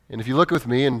And if you look with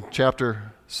me in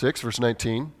chapter 6, verse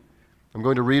 19, I'm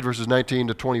going to read verses 19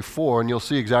 to 24, and you'll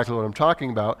see exactly what I'm talking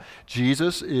about.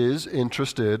 Jesus is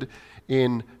interested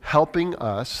in helping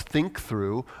us think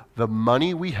through the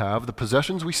money we have, the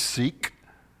possessions we seek.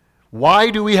 Why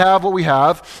do we have what we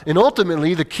have? And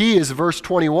ultimately, the key is verse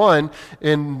 21,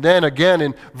 and then again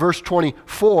in verse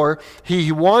 24, he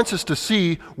wants us to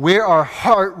see where our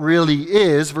heart really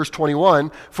is. Verse 21,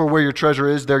 for where your treasure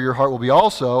is, there your heart will be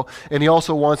also. And he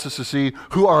also wants us to see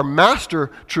who our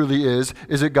master truly is.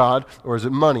 Is it God or is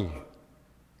it money?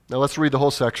 Now let's read the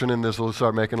whole section, and this will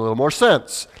start making a little more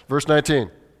sense. Verse 19,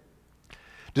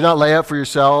 do not lay up for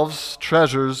yourselves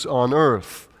treasures on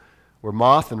earth, where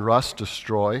moth and rust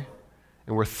destroy,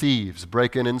 and where thieves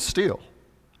break in and steal.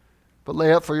 But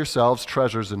lay up for yourselves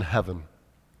treasures in heaven,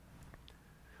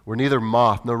 where neither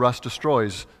moth nor rust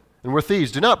destroys, and where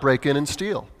thieves do not break in and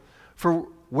steal. For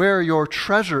where your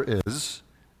treasure is,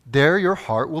 there your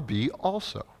heart will be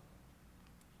also.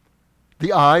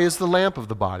 The eye is the lamp of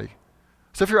the body.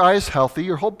 So if your eye is healthy,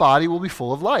 your whole body will be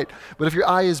full of light. But if your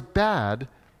eye is bad,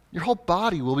 your whole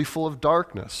body will be full of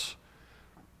darkness.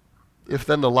 If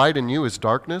then the light in you is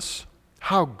darkness,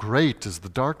 how great is the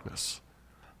darkness?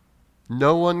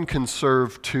 No one can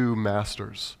serve two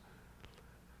masters.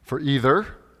 For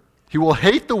either he will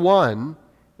hate the one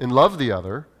and love the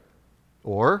other,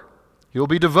 or he will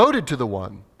be devoted to the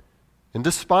one and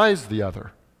despise the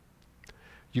other.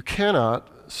 You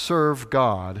cannot serve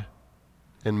God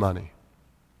and money.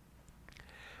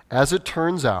 As it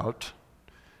turns out,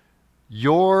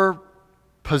 your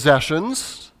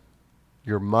possessions,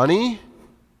 your money,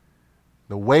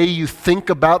 the way you think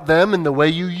about them and the way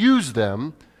you use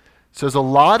them says a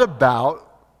lot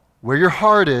about where your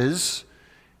heart is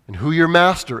and who your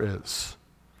master is.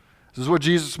 This is what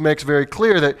Jesus makes very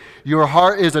clear, that your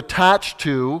heart is attached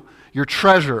to your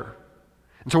treasure.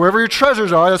 And so wherever your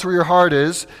treasures are, that's where your heart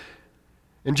is.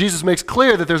 And Jesus makes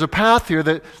clear that there's a path here,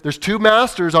 that there's two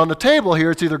masters on the table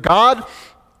here. It's either God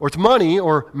or it's money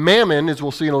or mammon, as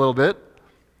we'll see in a little bit.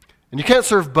 And you can't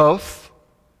serve both.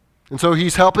 And so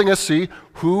he's helping us see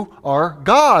who our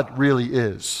God really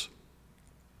is.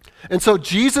 And so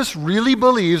Jesus really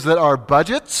believes that our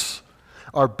budgets,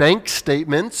 our bank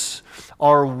statements,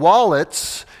 our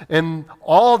wallets, and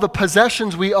all the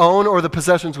possessions we own or the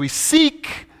possessions we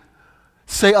seek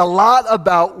say a lot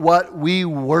about what we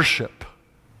worship.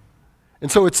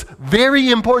 And so it's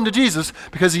very important to Jesus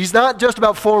because he's not just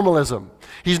about formalism.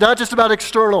 He's not just about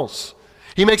externals.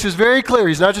 He makes this very clear.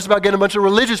 He's not just about getting a bunch of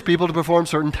religious people to perform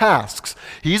certain tasks.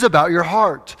 He's about your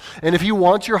heart. And if he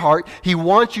wants your heart, he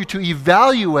wants you to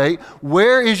evaluate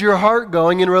where is your heart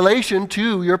going in relation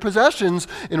to your possessions,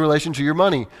 in relation to your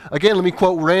money. Again, let me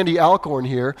quote Randy Alcorn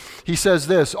here. He says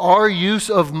this, our use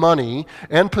of money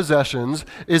and possessions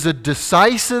is a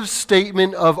decisive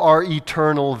statement of our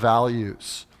eternal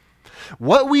values.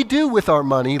 What we do with our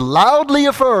money loudly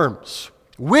affirms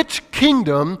which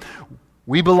kingdom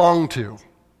we belong to.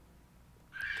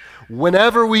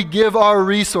 Whenever we give our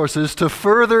resources to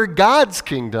further God's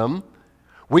kingdom,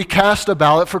 we cast a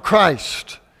ballot for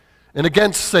Christ and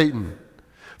against Satan,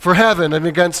 for heaven and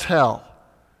against hell.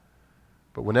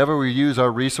 But whenever we use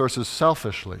our resources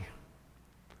selfishly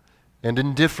and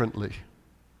indifferently,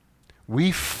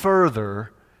 we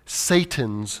further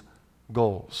Satan's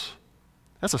goals.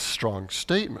 That's a strong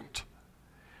statement.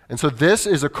 And so this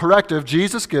is a corrective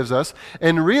Jesus gives us,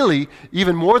 and really,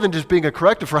 even more than just being a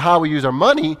corrective for how we use our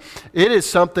money, it is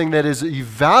something that is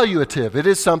evaluative. It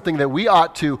is something that we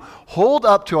ought to hold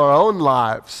up to our own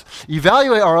lives,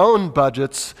 evaluate our own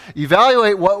budgets,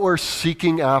 evaluate what we're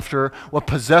seeking after, what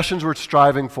possessions we're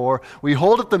striving for. We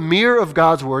hold up the mirror of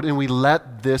God's word, and we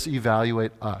let this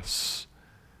evaluate us.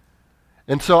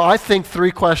 And so I think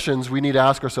three questions we need to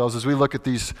ask ourselves as we look at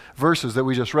these verses that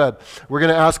we just read. We're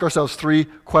going to ask ourselves three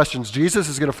questions. Jesus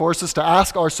is going to force us to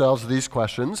ask ourselves these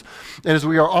questions. And as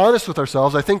we are honest with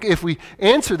ourselves, I think if we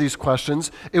answer these questions,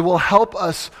 it will help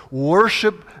us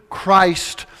worship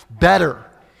Christ better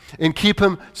and keep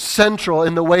him central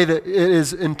in the way that it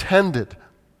is intended.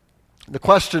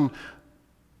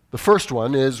 The first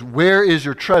one is, where is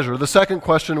your treasure? The second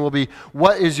question will be,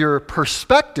 what is your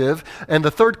perspective? And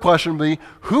the third question will be,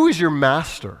 who is your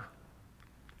master?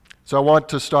 So I want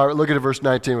to look at verse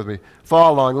 19 with me.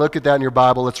 Follow along, look at that in your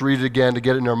Bible. Let's read it again to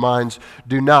get it in our minds.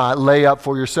 Do not lay up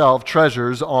for yourself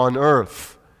treasures on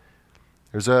earth.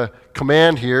 There's a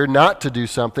command here not to do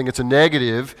something. It's a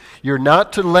negative. You're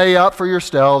not to lay up for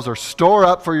yourselves or store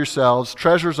up for yourselves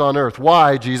treasures on earth.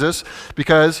 Why, Jesus?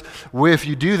 Because if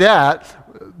you do that,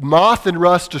 moth and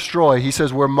rust destroy. He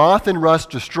says, where moth and rust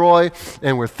destroy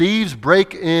and where thieves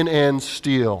break in and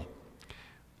steal.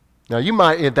 Now, you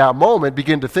might at that moment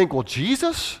begin to think, well,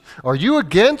 Jesus, are you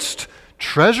against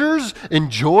treasures,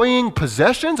 enjoying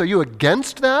possessions? Are you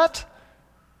against that?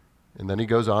 And then he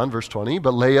goes on, verse 20,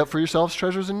 but lay up for yourselves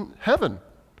treasures in heaven,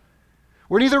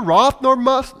 where neither moth nor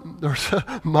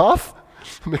moth,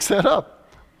 mix that up.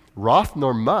 Wrath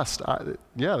nor must.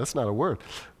 That's not a word.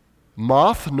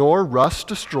 Moth nor rust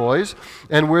destroys,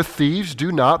 and where thieves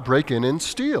do not break in and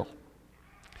steal.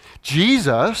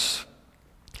 Jesus,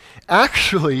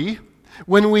 actually,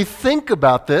 when we think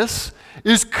about this,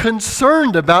 is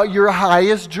concerned about your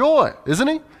highest joy, isn't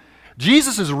he?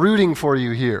 Jesus is rooting for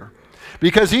you here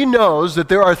because he knows that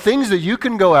there are things that you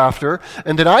can go after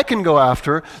and that I can go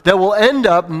after that will end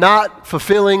up not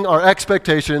fulfilling our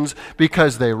expectations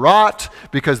because they rot,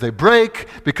 because they break,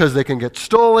 because they can get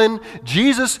stolen.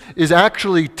 Jesus is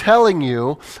actually telling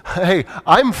you, hey,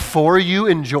 I'm for you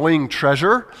enjoying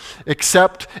treasure,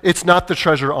 except it's not the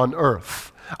treasure on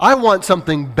earth. I want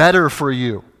something better for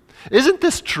you. Isn't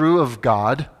this true of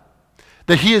God?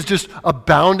 That he is just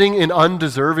abounding in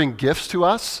undeserving gifts to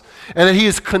us, and that he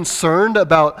is concerned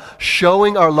about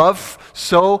showing our love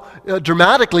so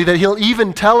dramatically that he'll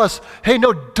even tell us, hey,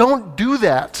 no, don't do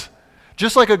that.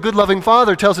 Just like a good loving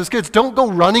father tells his kids, don't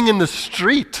go running in the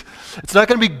street. It's not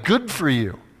going to be good for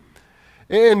you.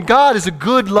 And God, as a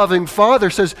good loving father,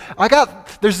 says,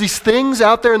 there's these things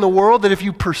out there in the world that if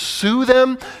you pursue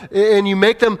them and you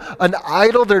make them an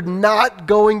idol, they're not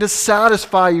going to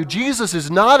satisfy you. Jesus is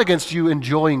not against you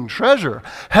enjoying treasure.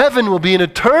 Heaven will be an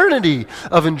eternity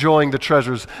of enjoying the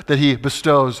treasures that he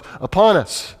bestows upon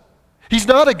us. He's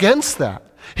not against that.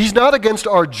 He's not against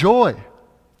our joy.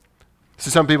 So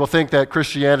some people think that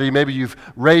Christianity, maybe you've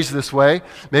raised this way,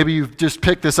 maybe you've just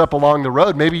picked this up along the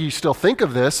road, maybe you still think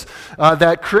of this,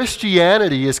 that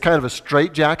Christianity is kind of a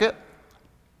straitjacket,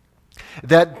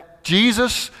 that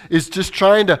Jesus is just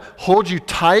trying to hold you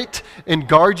tight and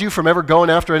guard you from ever going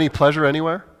after any pleasure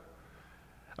anywhere.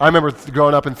 I remember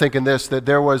growing up and thinking this, that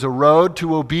there was a road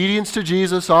to obedience to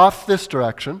Jesus off this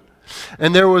direction,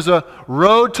 and there was a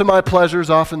road to my pleasures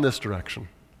off in this direction,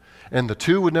 and the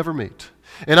two would never meet.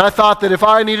 And I thought that if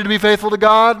I needed to be faithful to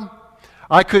God,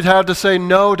 I could have to say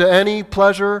no to any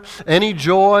pleasure, any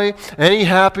joy, any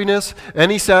happiness,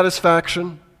 any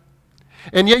satisfaction.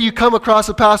 And yet you come across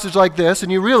a passage like this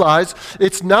and you realize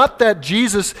it's not that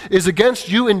Jesus is against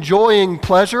you enjoying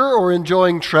pleasure or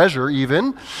enjoying treasure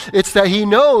even. It's that he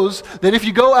knows that if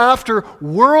you go after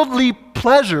worldly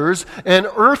pleasures and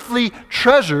earthly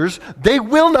treasures, they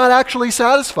will not actually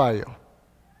satisfy you.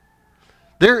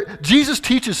 Jesus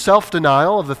teaches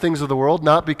self-denial of the things of the world,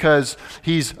 not because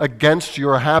he's against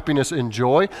your happiness and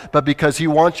joy, but because he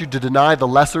wants you to deny the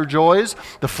lesser joys,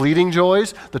 the fleeting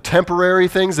joys, the temporary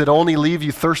things that only leave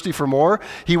you thirsty for more.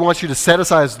 He wants you to set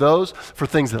aside those for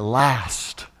things that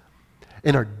last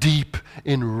and are deep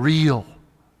and real.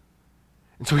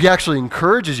 And so he actually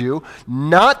encourages you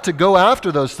not to go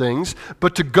after those things,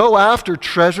 but to go after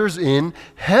treasures in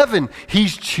heaven.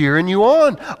 He's cheering you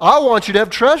on. I want you to have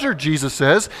treasure, Jesus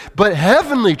says, but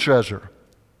heavenly treasure,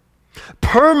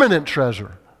 permanent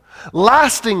treasure,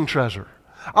 lasting treasure.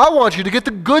 I want you to get the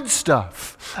good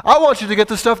stuff. I want you to get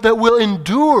the stuff that will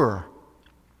endure.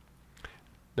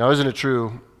 Now, isn't it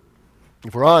true,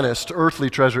 if we're honest, earthly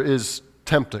treasure is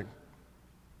tempting.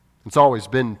 It's always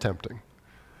been tempting.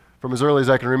 From as early as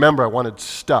I can remember, I wanted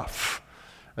stuff.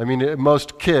 I mean,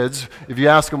 most kids, if you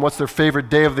ask them what's their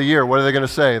favorite day of the year, what are they going to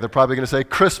say? They're probably going to say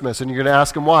Christmas, and you're going to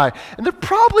ask them why. And they're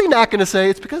probably not going to say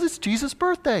it's because it's Jesus'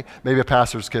 birthday. Maybe a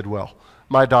pastor's kid will.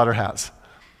 My daughter has.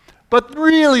 But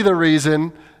really the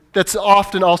reason that's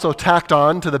often also tacked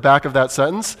on to the back of that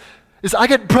sentence is I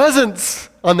get presents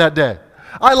on that day.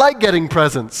 I like getting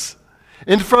presents.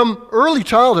 And from early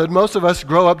childhood, most of us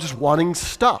grow up just wanting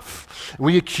stuff.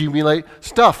 We accumulate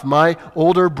stuff. My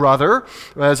older brother,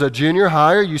 as a junior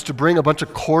higher, used to bring a bunch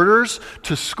of quarters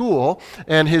to school,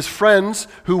 and his friends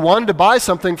who wanted to buy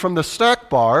something from the snack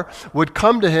bar would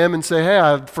come to him and say, hey,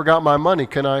 I forgot my money.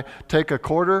 Can I take a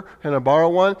quarter? Can I borrow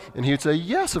one? And he would say,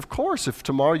 yes, of course, if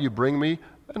tomorrow you bring me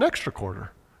an extra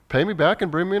quarter. Pay me back and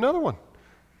bring me another one.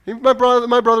 My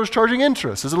brother was charging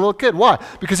interest as a little kid. Why?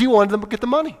 Because he wanted them to get the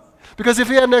money. Because if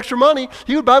he had extra money,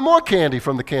 he would buy more candy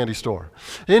from the candy store.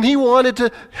 And he wanted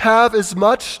to have as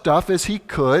much stuff as he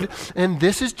could. And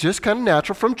this is just kind of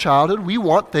natural from childhood. We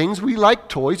want things. We like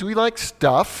toys. We like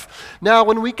stuff. Now,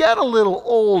 when we get a little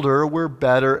older, we're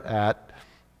better at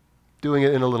doing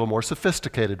it in a little more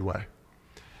sophisticated way.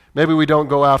 Maybe we don't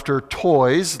go after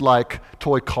toys like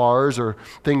toy cars or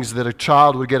things that a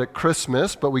child would get at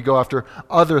Christmas, but we go after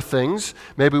other things.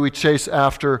 Maybe we chase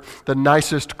after the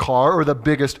nicest car or the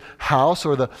biggest house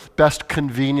or the best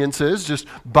conveniences, just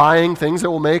buying things that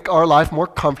will make our life more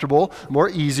comfortable, more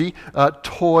easy.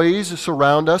 Toys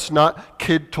surround us, not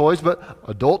kid toys, but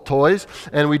adult toys.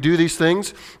 And we do these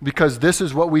things because this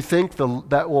is what we think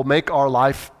that will make our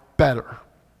life better.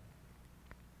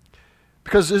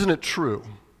 Because isn't it true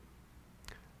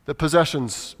that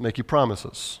possessions make you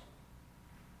promises?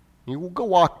 You will go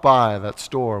walk by that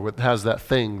store that has that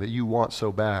thing that you want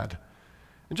so bad,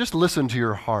 and just listen to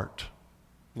your heart,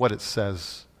 what it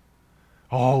says.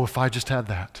 Oh, if I just had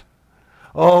that.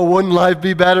 Oh, wouldn't life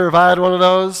be better if I had one of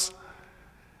those?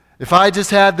 If I just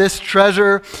had this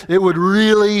treasure, it would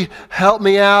really help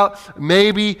me out.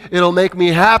 Maybe it'll make me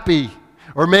happy,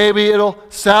 or maybe it'll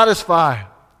satisfy.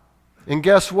 And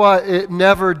guess what? It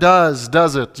never does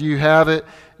it? You have it,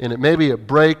 and maybe it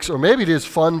breaks, or maybe it is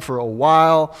fun for a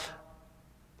while.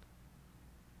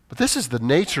 But this is the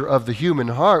nature of the human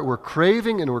heart. We're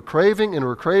craving and we're craving and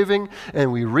we're craving, and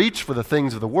we reach for the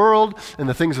things of the world, and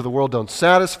the things of the world don't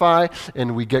satisfy,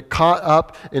 and we get caught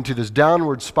up into this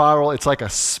downward spiral. It's like a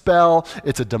spell.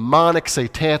 It's a demonic,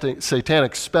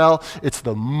 satanic spell. It's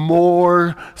the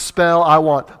more spell. I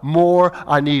want more.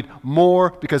 I need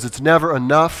more, because it's never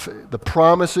enough. The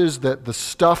promises that the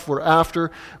stuff we're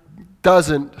after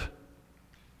doesn't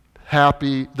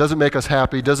make us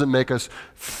happy, doesn't make us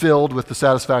filled with the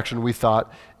satisfaction we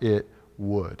thought it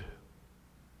would.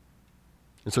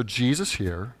 And so Jesus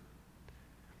here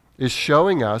is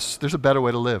showing us there's a better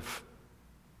way to live.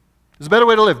 There's a better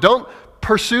way to live. Don't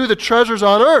pursue the treasures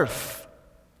on earth.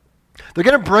 They're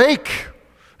going to break.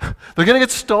 They're going to get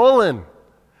stolen.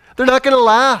 They're not going to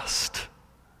last.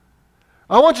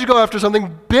 I want you to go after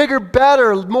something bigger,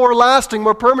 better, more lasting,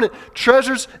 more permanent.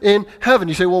 Treasures in heaven.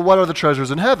 You say, well, what are the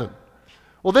treasures in heaven?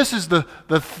 Well, this is the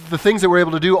things that we're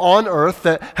able to do on earth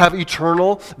that have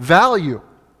eternal value.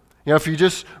 You know, if you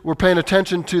just were paying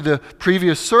attention to the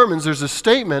previous sermons, there's a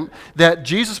statement that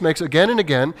Jesus makes again and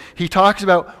again. He talks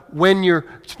about when you're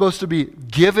supposed to be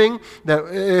giving, that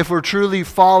if we're truly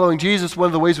following Jesus, one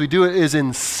of the ways we do it is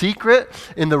in secret.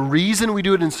 And the reason we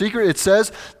do it in secret, it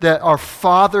says that our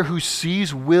Father who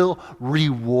sees will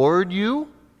reward you.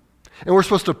 And we're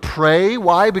supposed to pray.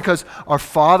 Why? Because our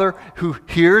Father who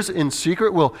hears in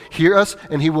secret will hear us,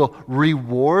 and He will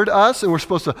reward us. And we're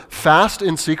supposed to fast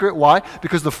in secret. Why?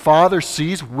 Because the Father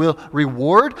sees, will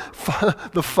reward.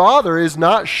 The Father is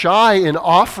not shy in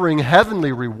offering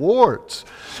heavenly rewards.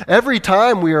 Every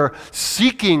time we are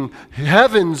seeking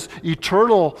heaven's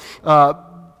eternal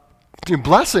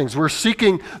blessings, we're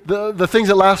seeking the things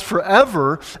that last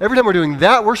forever. Every time we're doing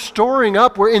that, we're storing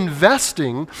up, we're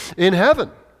investing in heaven.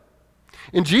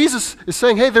 And Jesus is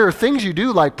saying, hey, there are things you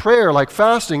do like prayer, like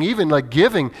fasting, even like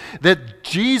giving, that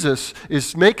Jesus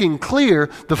is making clear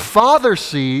the Father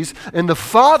sees, and the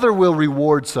Father will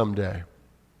reward someday.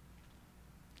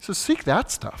 So seek that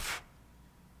stuff.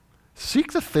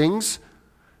 Seek the things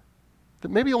that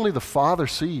maybe only the Father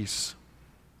sees,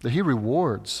 that He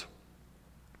rewards.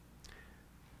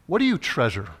 What do you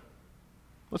treasure?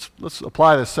 Let's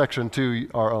apply this section to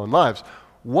our own lives.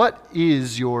 What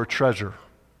is your treasure?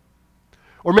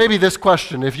 Or maybe this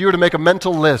question, if you were to make a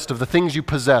mental list of the things you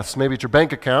possess, maybe it's your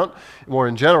bank account, more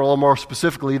in general, or more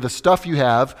specifically, the stuff you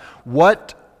have,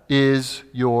 what is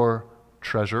your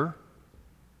treasure?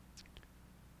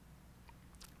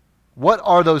 What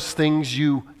are those things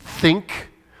you think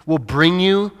will bring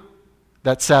you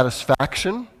that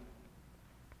satisfaction?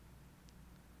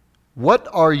 What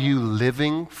are you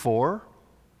living for?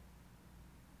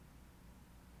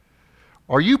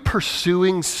 Are you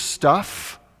pursuing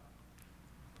stuff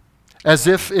as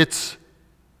if it's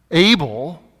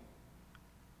able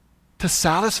to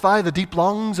satisfy the deep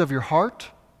longings of your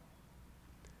heart?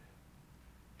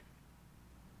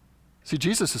 See,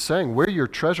 Jesus is saying, where your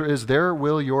treasure is, there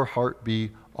will your heart be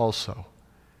also.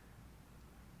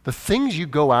 The things you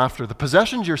go after, the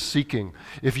possessions you're seeking,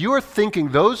 if you are thinking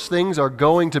those things are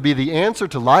going to be the answer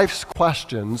to life's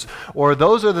questions, or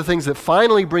those are the things that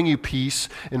finally bring you peace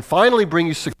and finally bring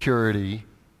you security,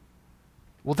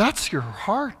 well, that's your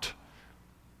heart.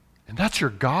 And that's your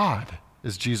God,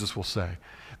 as Jesus will say.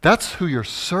 That's who you're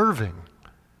serving.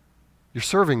 You're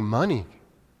serving money.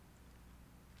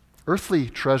 Earthly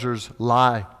treasures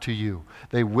lie to you.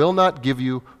 They will not give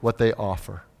you what they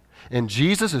offer. And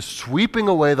Jesus is sweeping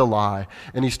away the lie,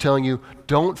 and He's telling you,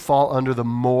 don't fall under the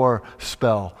more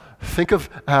spell. Think of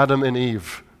Adam and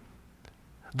Eve.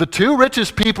 The two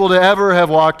richest people to ever have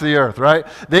walked the earth, right?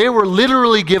 They were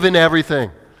literally given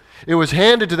everything. It was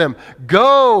handed to them.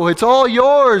 Go, it's all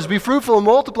yours. Be fruitful and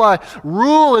multiply.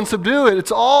 Rule and subdue it.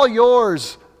 It's all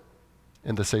yours.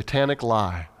 And the satanic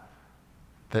lie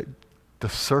that the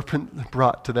serpent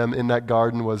brought to them in that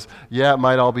garden was, yeah, it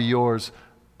might all be yours,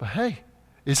 but hey,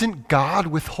 isn't God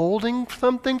withholding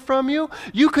something from you?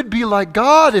 You could be like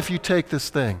God if you take this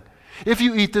thing. If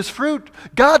you eat this fruit,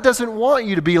 God doesn't want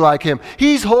you to be like him.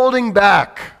 He's holding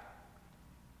back.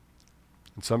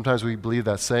 And sometimes we believe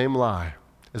that same lie.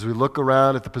 As we look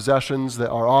around at the possessions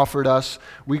that are offered us,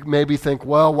 we maybe think,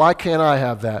 well, why can't I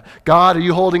have that? God, are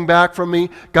you holding back from me?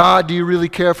 God, do you really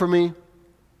care for me?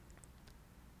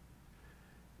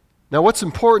 Now, what's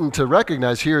important to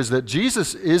recognize here is that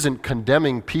Jesus isn't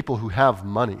condemning people who have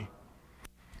money.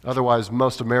 Otherwise,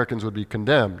 most Americans would be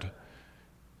condemned.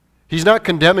 He's not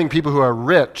condemning people who are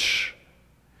rich.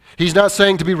 He's not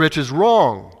saying to be rich is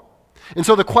wrong. And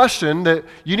so the question that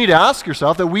you need to ask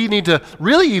yourself, that we need to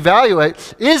really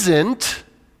evaluate, isn't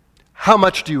how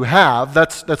much do you have?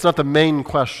 That's not the main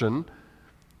question.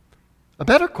 A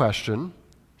better question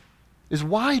is,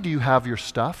 why do you have your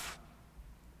stuff?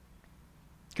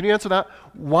 Can you answer that?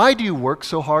 Why do you work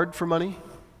so hard for money?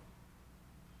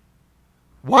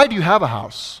 Why do you have a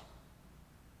house?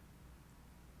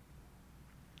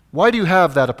 Why do you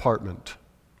have that apartment?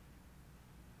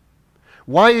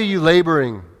 Why are you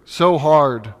laboring so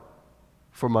hard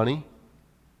for money?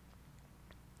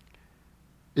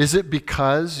 Is it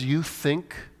because you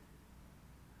think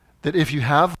that if you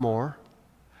have more,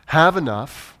 have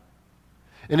enough,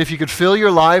 and if you could fill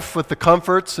your life with the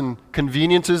comforts and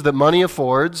conveniences that money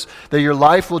affords, that your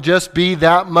life will just be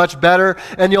that much better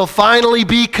and you'll finally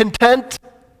be content?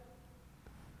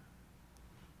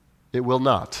 It will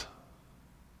not.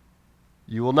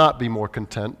 You will not be more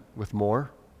content with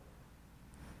more.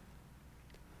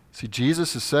 See,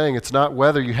 Jesus is saying it's not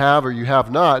whether you have or you have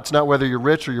not. It's not whether you're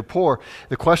rich or you're poor.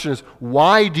 The question is,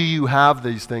 why do you have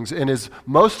these things? And as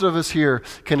most of us here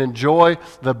can enjoy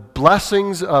the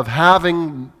blessings of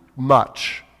having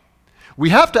much, we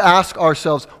have to ask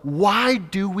ourselves, why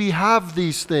do we have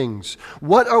these things?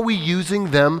 What are we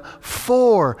using them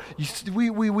for?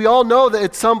 We all know that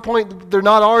at some point they're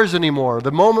not ours anymore.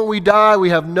 The moment we die,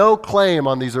 we have no claim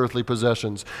on these earthly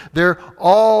possessions. They're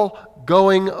all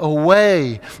going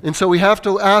away. And so we have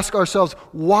to ask ourselves,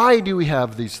 why do we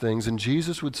have these things? And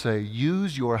Jesus would say,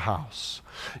 use your house,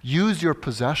 use your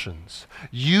possessions,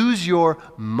 use your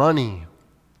money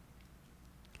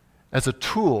as a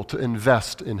tool to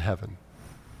invest in heaven.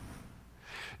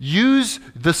 Use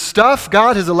the stuff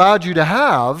God has allowed you to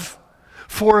have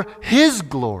for His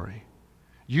glory.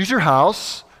 Use your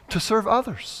house to serve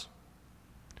others.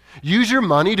 Use your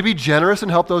money to be generous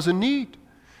and help those in need.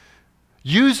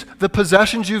 Use the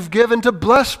possessions you've given to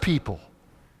bless people.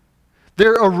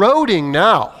 They're eroding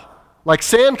now, like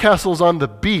sandcastles on the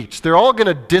beach. They're all going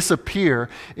to disappear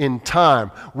in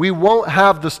time. We won't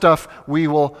have the stuff we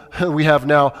have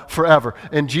now forever.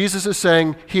 And Jesus is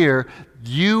saying here,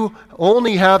 you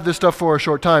only have this stuff for a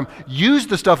short time. Use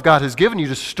the stuff God has given you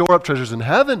to store up treasures in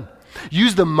heaven.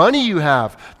 Use the money you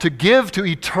have to give to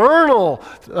eternal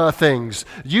things.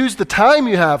 Use the time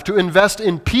you have to invest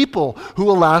in people who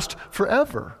will last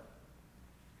forever.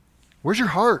 Where's your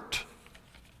heart?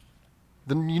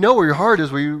 Then you know where your heart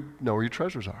is, where you know where your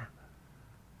treasures are.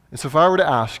 And so if I were to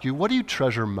ask you, what do you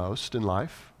treasure most in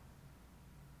life?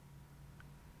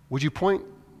 Would you point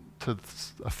to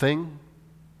a thing?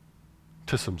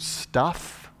 To some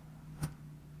stuff?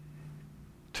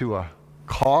 To a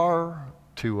car?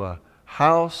 To a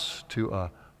house, to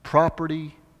a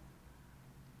property?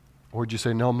 Or would you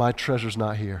say, no, my treasure's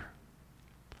not here?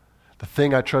 The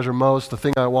thing I treasure most, the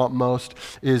thing I want most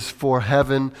is for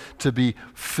heaven to be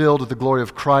filled with the glory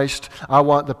of Christ. I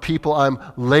want the people I'm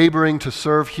laboring to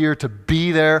serve here to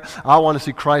be there. I want to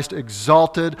see Christ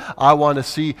exalted. I want to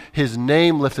see His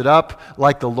name lifted up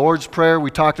like the Lord's Prayer we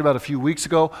talked about a few weeks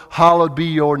ago. Hallowed be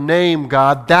your name,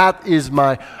 God. That is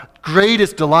my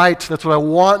greatest delight. That's what I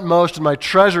want most, and my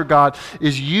treasure, God,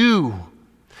 is you.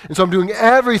 And so I'm doing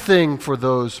everything for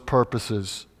those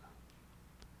purposes.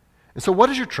 And so what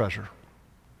is your treasure?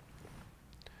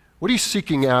 What are you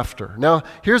seeking after? Now,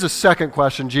 here's a second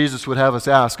question Jesus would have us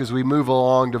ask as we move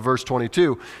along to verse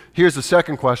 22. Here's the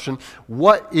second question.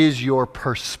 What is your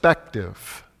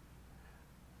perspective?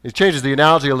 He changes the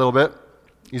analogy a little bit.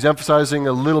 He's emphasizing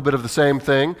a little bit of the same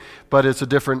thing, but it's a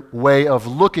different way of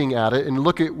looking at it. And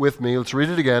look it with me. Let's read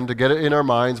it again to get it in our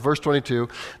minds. Verse 22,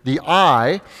 the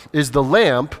eye is the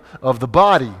lamp of the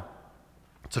body.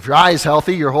 So if your eye is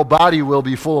healthy, your whole body will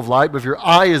be full of light. But if your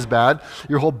eye is bad,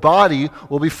 your whole body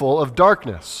will be full of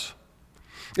darkness.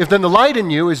 If then the light in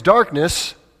you is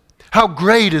darkness, how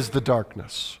great is the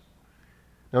darkness?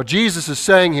 Now, Jesus is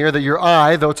saying here that your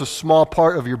eye, though it's a small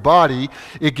part of your body,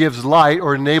 it gives light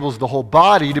or enables the whole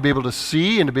body to be able to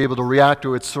see and to be able to react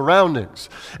to its surroundings.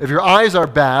 If your eyes are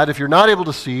bad, if you're not able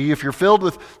to see, if you're filled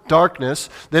with darkness,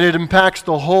 then it impacts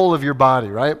the whole of your body,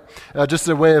 right? Just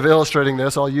a way of illustrating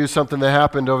this, I'll use something that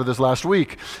happened over this last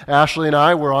week. Ashley and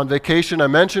I were on vacation. I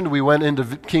mentioned we went into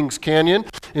Kings Canyon,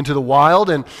 into the wild,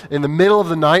 and in the middle of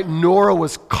the night, Nora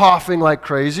was coughing like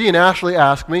crazy, and Ashley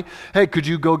asked me, hey, could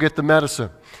you go get the medicine?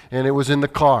 And it was in the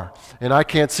car, and I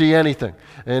can't see anything.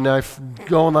 And I'm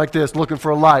going like this, looking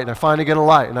for a light, and I finally get a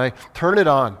light, and I turn it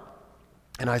on.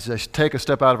 And I take a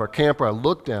step out of our camper, I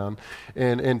look down,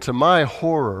 and to my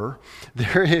horror,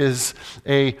 there is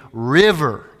a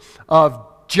river of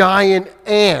giant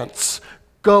ants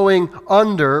going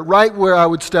under right where I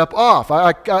would step off.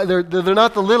 They're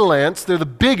not the little ants, they're the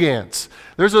big ants.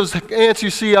 There's those ants you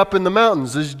see up in the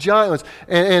mountains, these giant ones,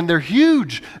 and they're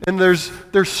huge, and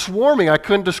they're swarming. I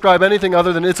couldn't describe anything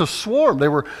other than it's a swarm. They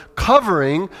were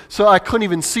covering, so I couldn't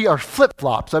even see our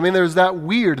flip-flops. I mean, there's that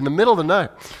weird in the middle of the night.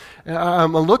 And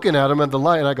I'm looking at them at the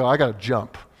light, and I go, I got to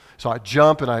jump. So I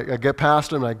jump, and I get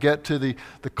past them, and I get to the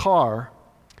car.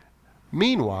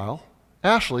 Meanwhile,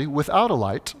 Ashley, without a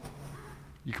light,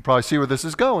 you can probably see where this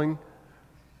is going,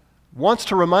 wants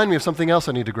to remind me of something else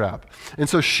I need to grab. And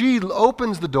so she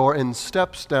opens the door and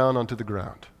steps down onto the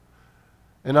ground.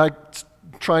 And I'm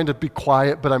trying to be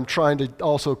quiet, but I'm trying to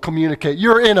also communicate.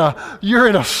 You're in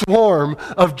a swarm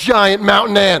of giant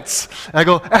mountain ants. And I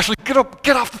go, Ashley, get up,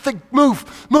 get off the thing, move.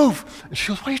 And she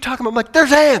goes, what are you talking about? I'm like,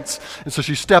 there's ants. And so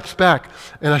she steps back,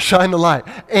 and I shine the light.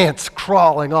 Ants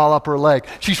crawling all up her leg.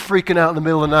 She's freaking out in the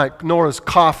middle of the night. Nora's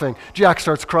coughing. Jack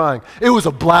starts crying. It was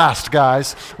a blast,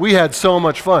 guys. We had so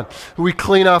much fun. We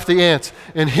clean off the ants.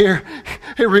 And here,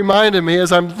 it reminded me,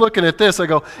 as I'm looking at this, I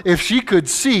go, if she could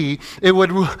see, it would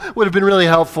have been really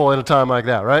helpful in a time like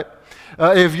that, right?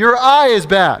 If your eye is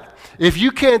bad, if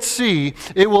you can't see,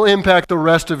 it will impact the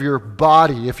rest of your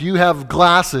body. If you have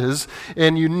glasses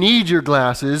and you need your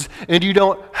glasses and you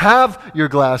don't have your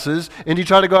glasses and you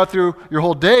try to go out through your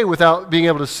whole day without being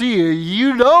able to see,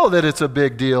 you know that it's a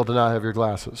big deal to not have your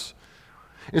glasses.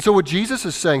 And so what Jesus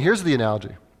is saying, here's the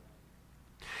analogy.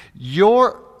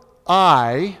 Your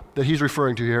eye that he's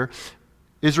referring to here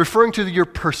is referring to your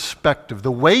perspective,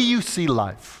 the way you see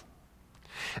life.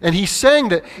 And he's saying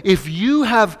that if you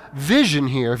have vision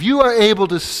here, if you are able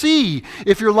to see,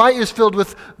 if your light is filled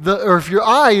with if your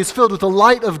eye is filled with the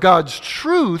light of God's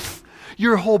truth,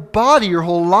 your whole body, your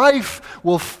whole life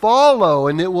will follow,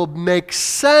 and it will make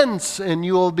sense, and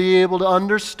you will be able to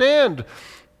understand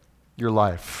your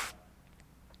life.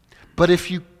 But if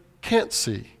you can't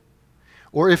see,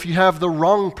 or if you have the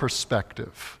wrong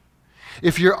perspective,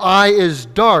 if your eye is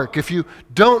dark, if you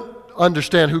don't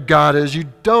understand who God is, you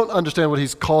don't understand what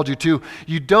he's called you to,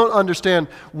 you don't understand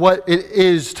what it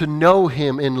is to know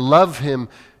him and love him,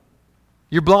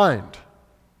 you're blind.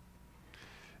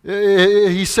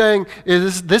 He's saying,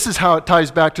 this is how it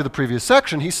ties back to the previous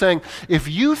section. He's saying, if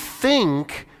you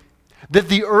think that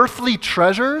the earthly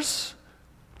treasures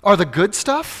are the good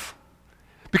stuff,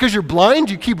 because you're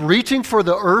blind, you keep reaching for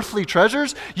the earthly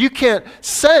treasures, you can't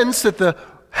sense that the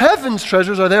heaven's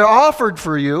treasures are there offered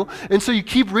for you, and so you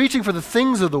keep reaching for the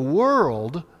things of the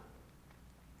world,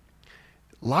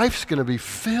 life's going to be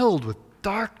filled with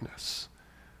darkness,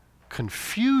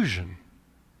 confusion,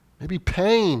 maybe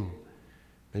pain,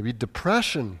 maybe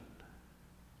depression,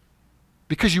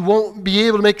 because you won't be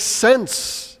able to make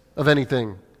sense of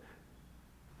anything,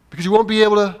 because you won't be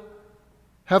able to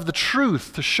have the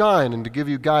truth to shine and to give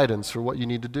you guidance for what you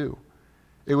need to do.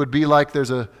 It would be like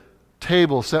there's a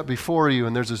table set before you,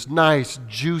 and there's this nice,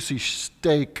 juicy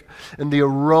steak, and the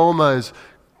aroma is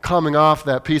coming off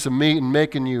that piece of meat and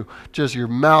making you just, your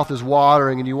mouth is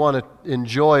watering, and you want to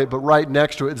enjoy it, but right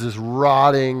next to it is this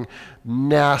rotting,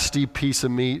 nasty piece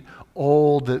of meat,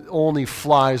 old, that only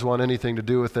flies want anything to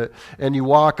do with it. And you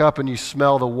walk up and you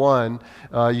smell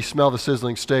you smell the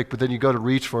sizzling steak, but then you go to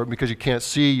reach for it because you can't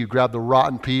see. You grab the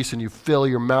rotten piece and you fill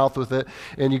your mouth with it,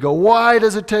 and you go, why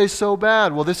does it taste so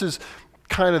bad? Well, this is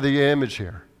kind of the image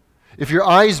here. If your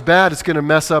eye's bad, it's going to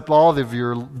mess up all of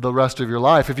the rest of your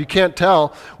life. If you can't tell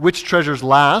which treasures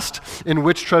last and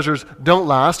which treasures don't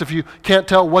last, if you can't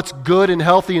tell what's good and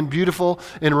healthy and beautiful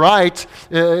and right,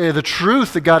 the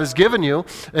truth that God has given you,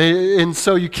 and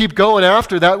so you keep going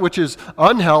after that which is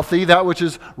unhealthy, that which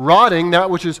is rotting, that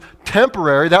which is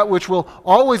temporary, that which will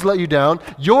always let you down,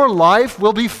 your life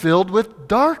will be filled with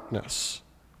darkness.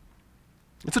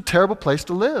 It's a terrible place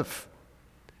to live.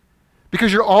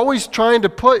 Because you're always trying to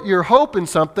put your hope in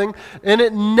something, and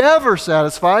it never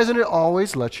satisfies, and it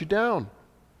always lets you down.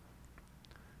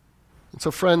 And so,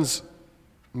 friends,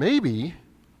 maybe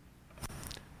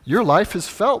your life has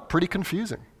felt pretty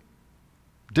confusing,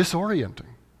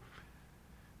 disorienting.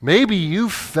 Maybe you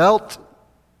felt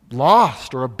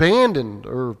lost or abandoned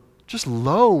or just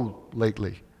low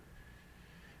lately.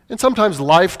 And sometimes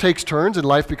life takes turns and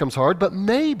life becomes hard, but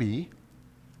maybe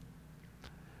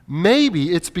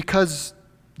it's because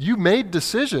you made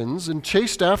decisions and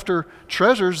chased after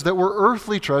treasures that were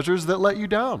earthly treasures that let you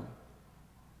down.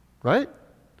 Right?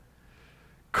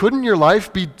 Couldn't your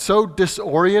life be so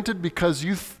disoriented because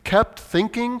you kept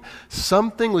thinking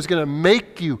something was going to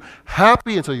make you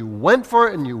happy, and so you went for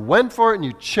it and you went for it and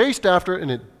you chased after it and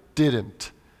it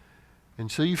didn't? And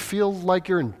so you feel like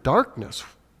you're in darkness.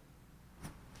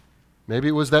 Maybe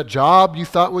it was that job you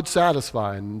thought would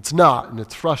satisfy and it's not, and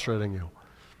it's frustrating you.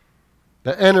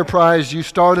 The enterprise you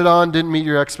started on didn't meet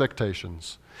your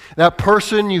expectations. That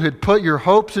person you had put your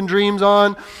hopes and dreams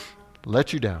on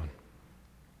let you down.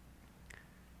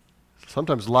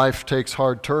 Sometimes life takes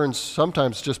hard turns,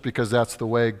 sometimes just because that's the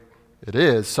way it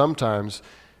is, sometimes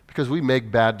because we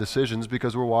make bad decisions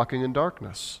because we're walking in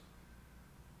darkness.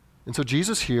 And so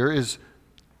Jesus here is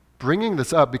bringing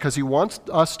this up because he wants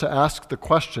us to ask the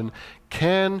question,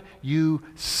 can you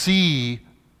see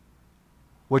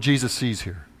what Jesus sees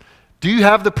here? Do you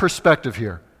have the perspective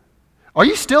here? Are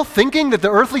you still thinking that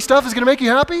the earthly stuff is going to make you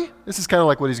happy? This is kind of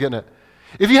like what he's getting at.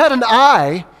 If you had an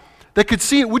eye that could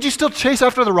see it, would you still chase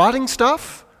after the rotting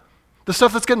stuff? The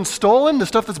stuff that's getting stolen, the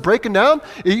stuff that's breaking down?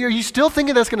 Are you still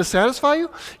thinking that's going to satisfy you?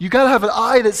 You got to have an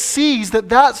eye that sees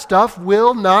that stuff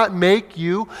will not make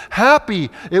you happy.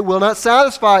 It will not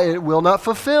satisfy. It will not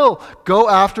fulfill. Go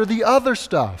after the other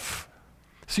stuff.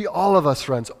 See, all of us,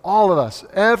 friends, all of us,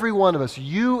 every one of us,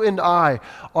 you and I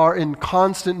are in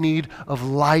constant need of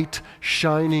light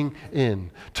shining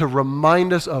in to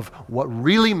remind us of what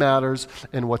really matters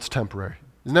and what's temporary.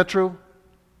 Isn't that true?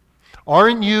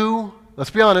 Aren't you, let's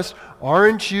be honest,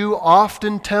 aren't you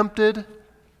often tempted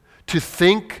to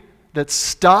think that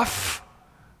stuff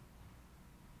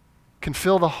can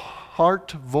fill the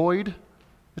heart void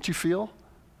that you feel?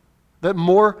 That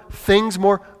more things,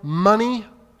 more money,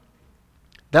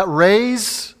 that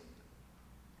raise,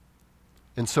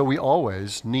 and so we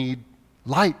always need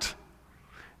light,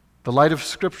 the light of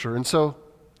Scripture. And so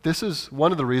this is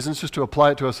one of the reasons, just to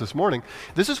apply it to us this morning,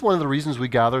 this is one of the reasons we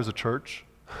gather as a church.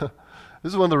 This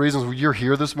is one of the reasons you're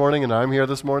here this morning and I'm here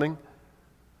this morning,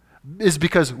 is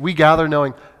because we gather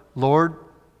knowing, Lord,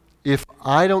 if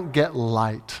I don't get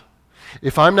light,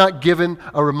 if I'm not given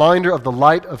a reminder of the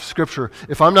light of Scripture,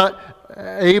 if I'm not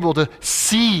able to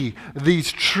see these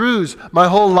truths, my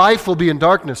whole life will be in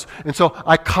darkness. And so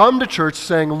I come to church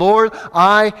saying, Lord,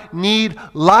 I need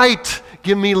light.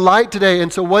 Give me light today.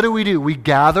 And so what do? We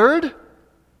gathered.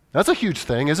 That's a huge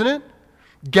thing, isn't it?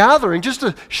 Gathering, just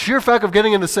the sheer fact of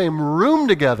getting in the same room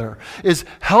together is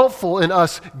helpful in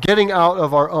us getting out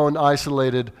of our own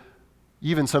isolated,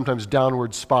 even sometimes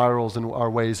downward spirals in our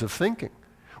ways of thinking.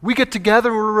 We get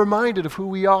together and we're reminded of who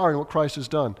we are and what Christ has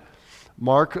done.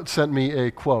 Mark sent me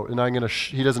a quote, and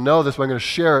he doesn't know this, but I'm going to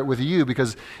share it with you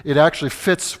because it actually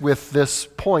fits with this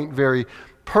point very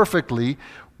perfectly.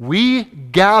 We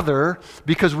gather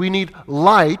because we need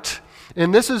light,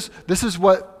 and this is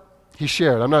what he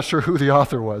shared. I'm not sure who the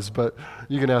author was, but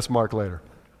you can ask Mark later.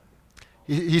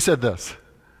 He said this: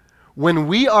 when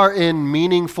we are in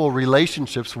meaningful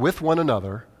relationships with one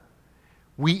another,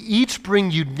 we each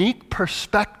bring unique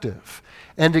perspective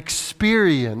and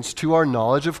experience to our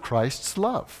knowledge of Christ's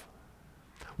love.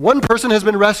 One person has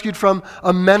been rescued from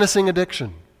a menacing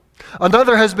addiction.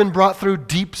 Another has been brought through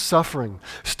deep suffering.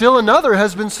 Still another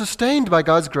has been sustained by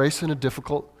God's grace in a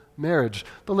difficult marriage.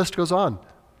 The list goes on.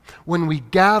 When we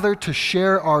gather to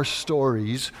share our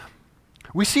stories,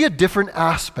 we see a different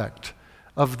aspect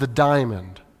of the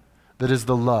diamond that is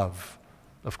the love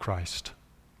of Christ.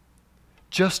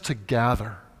 Just to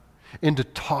gather and to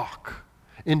talk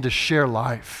and to share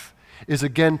life is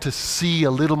again to see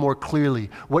a little more clearly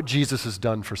what Jesus has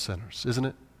done for sinners, isn't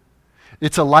it?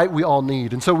 It's a light we all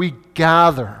need. And so we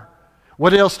gather.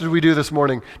 What else did we do this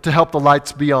morning to help the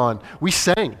lights be on? We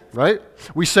sang, right?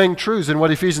 We sang truths. And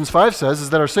what Ephesians 5 says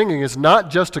is that our singing is not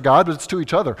just to God, but it's to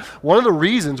each other. One of the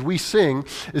reasons we sing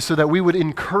is so that we would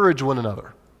encourage one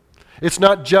another. It's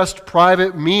not just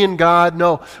private, me and God.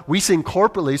 No, we sing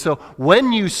corporately. So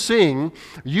when you sing,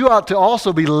 you ought to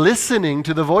also be listening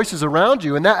to the voices around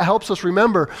you. And that helps us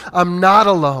remember, I'm not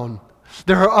alone.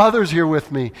 There are others here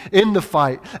with me in the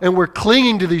fight. And we're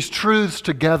clinging to these truths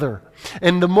together.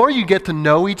 And the more you get to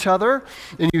know each other,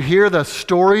 and you hear the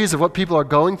stories of what people are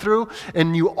going through,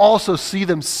 and you also see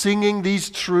them singing these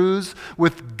truths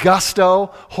with gusto,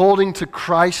 holding to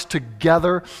Christ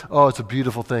together, oh, it's a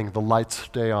beautiful thing. The lights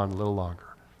stay on a little longer.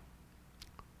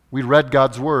 We read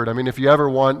God's word. I mean, if you ever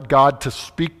want God to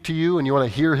speak to you and you want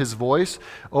to hear his voice,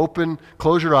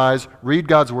 close your eyes, read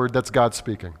God's word. That's God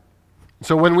speaking.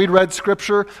 So when we read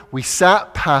Scripture, we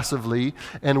sat passively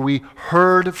and we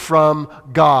heard from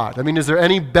God. I mean, is there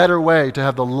any better way to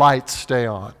have the lights stay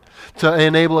on, to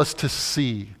enable us to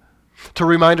see, to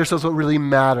remind ourselves what really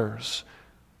matters?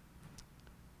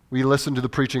 We listen to the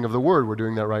preaching of the Word. We're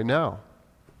doing that right now.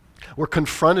 We're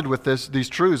confronted with these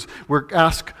truths. We're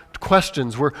asked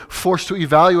questions. We're forced to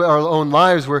evaluate our own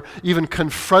lives. We're even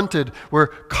confronted. We're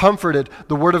comforted.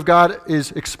 The Word of God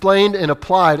is explained and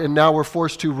applied, and now we're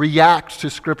forced to react to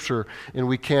Scripture, and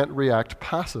we can't react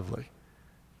passively.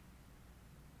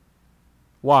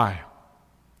 Why?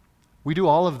 We do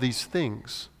all of these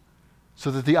things so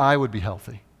that the eye would be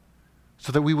healthy,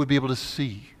 so that we would be able to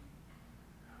see,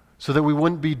 so that we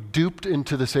wouldn't be duped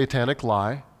into the satanic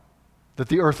lie that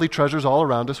the earthly treasures all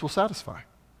around us will satisfy.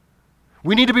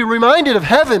 We need to be reminded of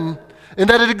heaven and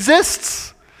that it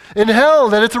exists, and hell,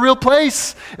 that it's a real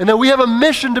place, and that we have a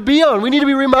mission to be on. We need to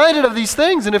be reminded of these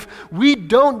things, and if we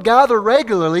don't gather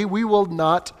regularly, we will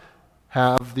not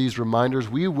have these reminders.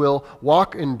 We will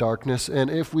walk in darkness, and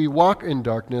if we walk in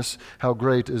darkness, how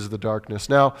great is the darkness.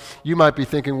 Now, you might be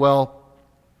thinking, well,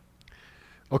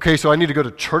 okay, so I need to go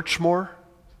to church more?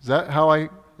 Is that how I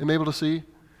am able to see?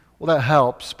 Well, that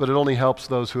helps, but it only helps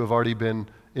those who have already been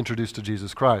introduced to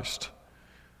Jesus Christ.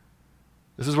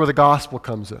 This is where the gospel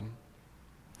comes in.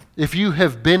 If you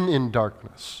have been in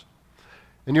darkness,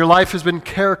 and your life has been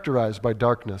characterized by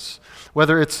darkness,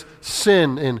 whether it's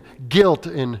sin and guilt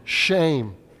and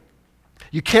shame,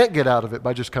 you can't get out of it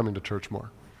by just coming to church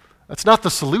more. That's not the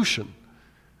solution.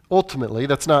 Ultimately,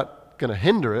 that's not going to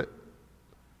hinder it,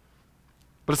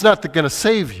 but it's not going to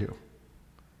save you.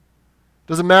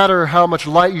 Doesn't matter how much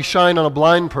light you shine on a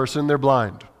blind person, they're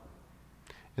blind.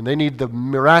 And they need the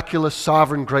miraculous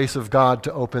sovereign grace of God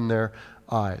to open their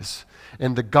eyes.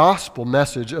 And the gospel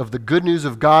message of the good news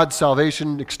of God's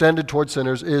salvation extended toward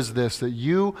sinners is this, that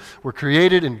you were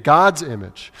created in God's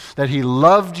image, that he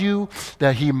loved you,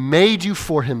 that he made you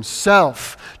for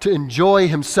himself, to enjoy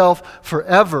himself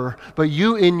forever, but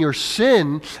you in your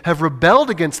sin have rebelled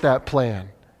against that plan.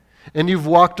 And you've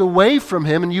walked away from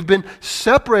him, and you've been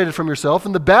separated from yourself.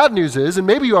 And the bad news is, and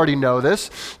maybe you already know this,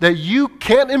 that you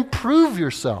can't improve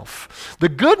yourself. The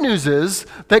good news is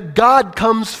that God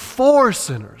comes for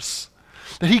sinners,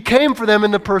 that he came for them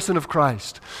in the person of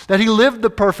Christ, that he lived the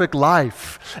perfect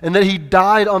life, and that he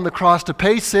died on the cross to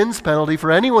pay sin's penalty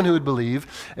for anyone who would believe.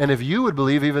 And if you would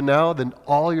believe even now, then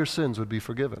all your sins would be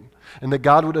forgiven, and that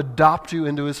God would adopt you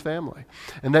into his family,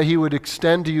 and that he would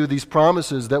extend to you these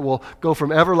promises that will go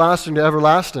from everlasting to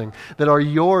everlasting, that are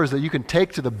yours, that you can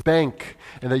take to the bank,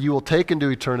 and that you will take into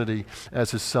eternity as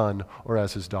his son or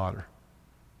as his daughter.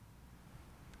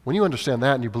 When you understand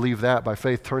that and you believe that by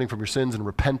faith, turning from your sins and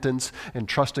repentance and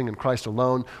trusting in Christ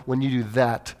alone, when you do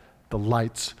that, the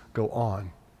lights go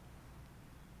on.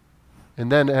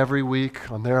 And then every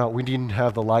week on there out, we need to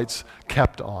have the lights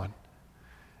kept on.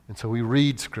 And so we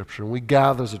read Scripture, and we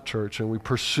gather as a church, and we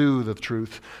pursue the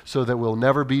truth so that we'll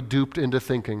never be duped into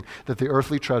thinking that the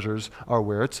earthly treasures are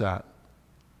where it's at.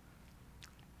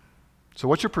 So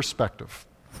what's your perspective?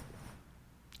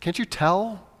 Can't you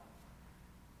tell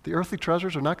the earthly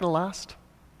treasures are not going to last?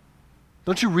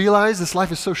 Don't you realize this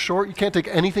life is so short, you can't take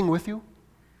anything with you?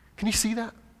 Can you see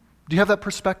that? Do you have that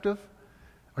perspective?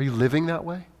 Are you living that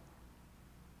way?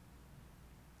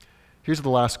 Here's the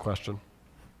last question.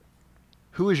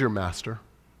 Who is your master?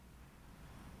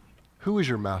 Who is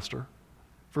your master?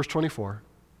 Verse 24.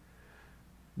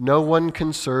 No one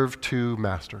can serve two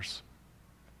masters.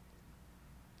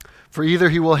 For either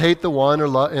he will hate the one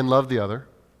and love the other,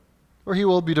 or he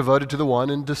will be devoted to the one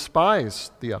and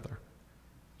despise the other.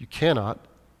 You cannot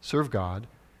serve God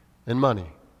and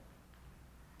money.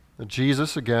 And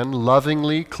Jesus, again,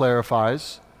 lovingly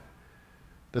clarifies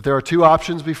that there are two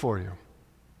options before you.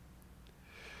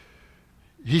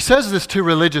 He says this to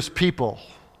religious people.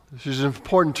 This is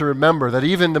important to remember, that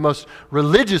even the most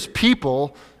religious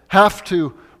people have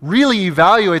to really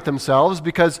evaluate themselves,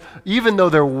 because even though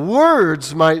their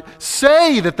words might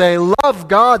say that they love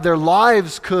God, their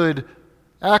lives could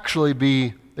actually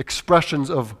be expressions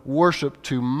of worship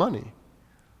to money.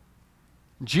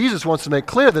 Jesus wants to make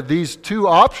clear that these two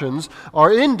options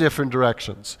are in different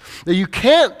directions. That you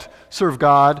can't serve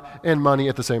God and money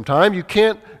at the same time. You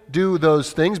can't do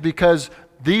those things because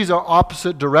these are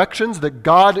opposite directions, that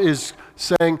God is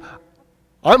saying,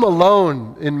 I'm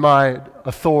alone in my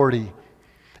authority,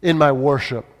 in my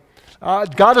worship.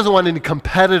 God doesn't want any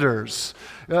competitors.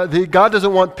 God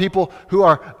doesn't want people who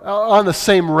are on the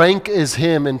same rank as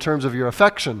him in terms of your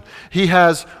affection. He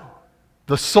has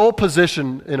the sole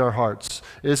position in our hearts.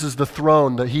 This is the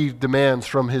throne that he demands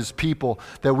from his people,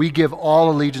 that we give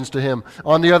all allegiance to him.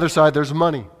 On the other side, there's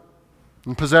money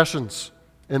and possessions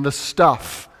and the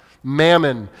stuff.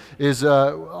 Mammon is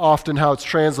often how it's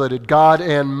translated, God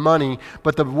and money,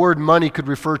 but the word money could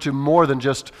refer to more than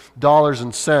just dollars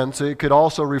and cents. It could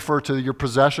also refer to your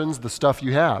possessions, the stuff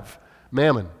you have,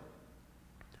 mammon.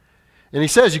 And he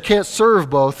says you can't serve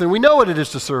both, and we know what it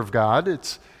is to serve God.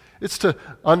 It's to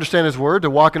understand his word, to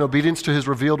walk in obedience to his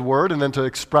revealed word, and then to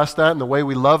express that in the way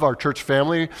we love our church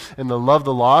family and to love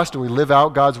the lost, and we live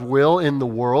out God's will in the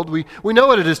world. We know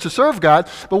what it is to serve God,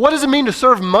 but what does it mean to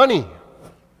serve money?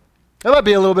 That might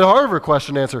be a little bit harder of a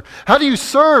question to answer. How do you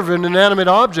serve an inanimate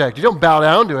object? You don't bow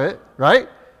down to it, right?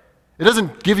 It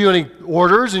doesn't give you any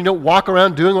orders, and you don't walk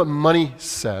around doing what money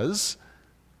says.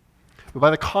 But by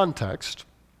the context,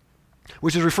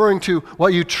 which is referring to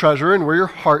what you treasure and where your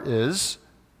heart is,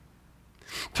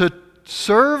 to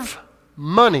serve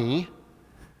money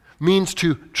means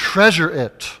to treasure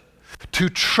it, to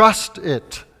trust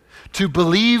it, to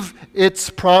believe its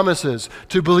promises,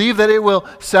 to believe that it will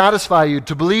satisfy you,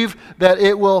 to believe that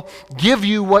it will give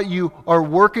you what you are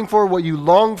working for, what you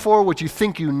long for, what you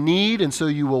think you need, and so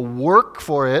you will work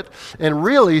for it. And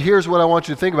really, here's what I want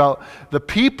you to think about. The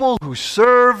people who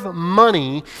serve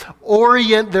money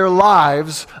orient their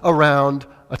lives around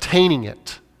attaining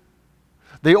it.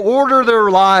 They order their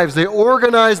lives, they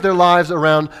organize their lives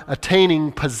around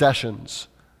attaining possessions,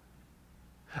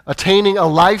 attaining a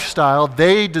lifestyle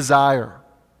they desire.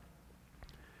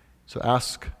 So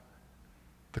ask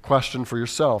the question for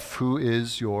yourself, who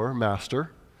is your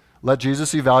master? Let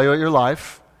Jesus evaluate your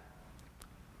life.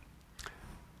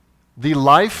 The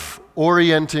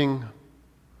life-orienting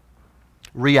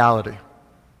reality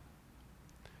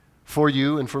for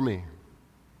you and for me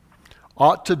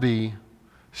ought to be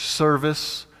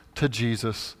service to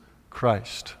Jesus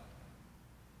Christ.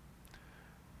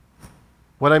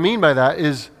 What I mean by that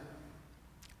is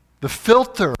the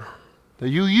filter that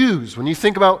you use when you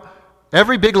think about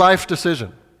every big life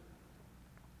decision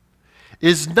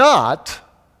is not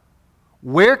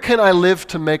where can I live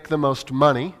to make the most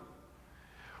money,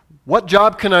 what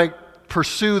job can I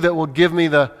pursue that will give me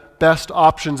the best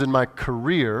options in my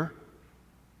career.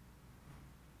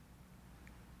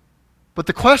 But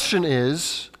the question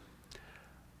is,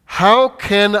 how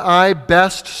can I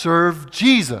best serve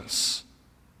Jesus?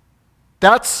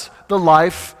 That's the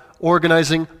life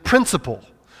organizing principle.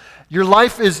 Your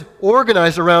life is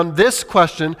organized around this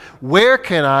question, where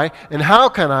can I and how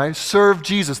can I serve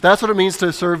Jesus? That's what it means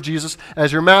to serve Jesus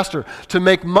as your master. To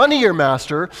make money your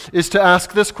master is to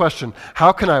ask this question,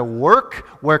 how can I work,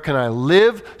 where can I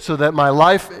live, so that my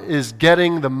life is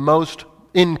getting the most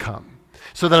income?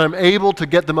 So that I'm able to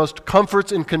get the most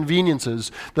comforts and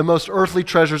conveniences, the most earthly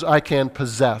treasures I can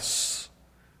possess.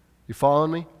 You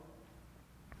following me?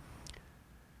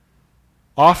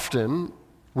 Often,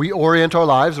 we orient our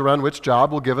lives around which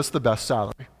job will give us the best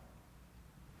salary.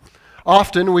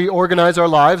 Often, we organize our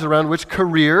lives around which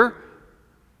career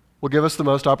will give us the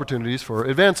most opportunities for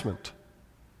advancement.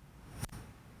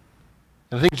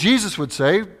 And I think Jesus would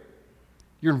say,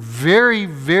 you're in very,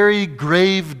 very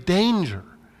grave danger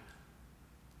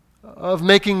of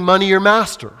making money your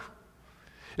master.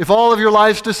 If all of your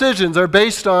life's decisions are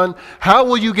based on how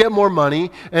will you get more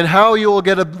money and how you will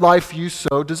get a life you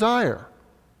so desire.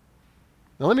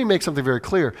 Now let me make something very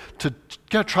clear. To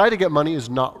try to get money is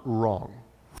not wrong.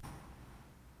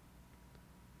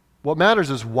 What matters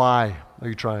is why are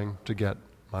you trying to get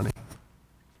money?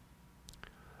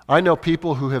 I know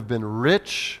people who have been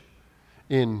rich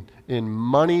in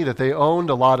money, that they owned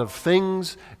a lot of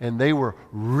things, and they were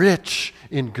rich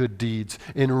in good deeds,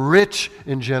 and rich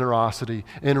in generosity,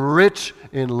 and rich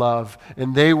in love,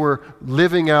 and they were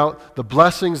living out the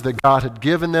blessings that God had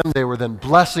given them. They were then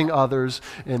blessing others,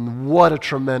 and what a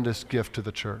tremendous gift to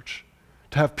the church.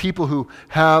 To have people who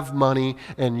have money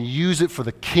and use it for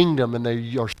the kingdom, and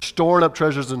they are storing up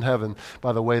treasures in heaven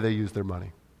by the way they use their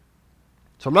money.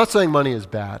 So I'm not saying money is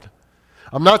bad.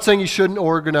 I'm not saying you shouldn't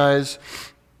organize.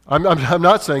 I'm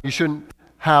not saying you shouldn't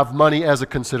have money as a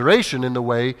consideration in the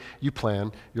way you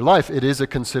plan your life. It is a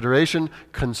consideration.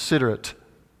 Consider it.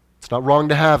 It's not wrong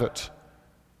to have it.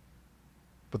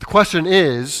 But the question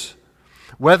is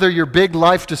whether your big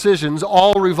life decisions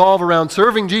all revolve around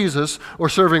serving Jesus or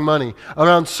serving money,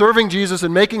 around serving Jesus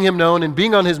and making him known and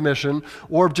being on his mission,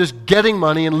 or just getting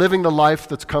money and living the life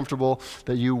that's comfortable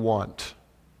that you want.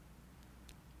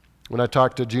 When I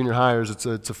talk to junior hires, it's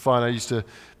a fun. I used to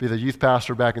be the youth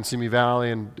pastor back in Simi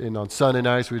Valley, and on Sunday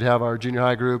nights we'd have our junior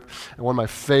high group. And one of my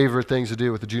favorite things to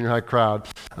do with the junior high crowd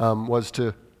was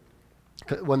to,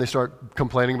 when they start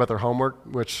complaining about their homework,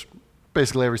 which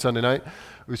basically every Sunday night,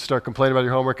 we'd start complaining about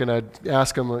your homework, and I'd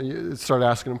start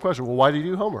asking them questions. Well, why do you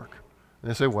do homework? And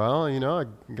they say, well, I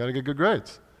got to get good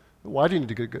grades. Why do you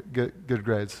need to get good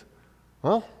grades?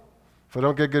 Well, if I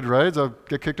don't get good grades, I'll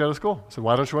get kicked out of school. I said,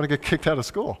 why don't you want to get kicked out of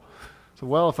school? I said,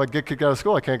 well, if I get kicked out of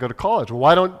school, I can't go to college. Well,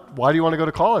 why do you want to go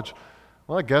to college?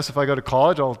 Well, I guess if I go to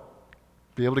college, I'll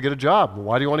be able to get a job. Well,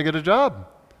 why do you want to get a job?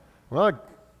 Well, I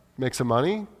make some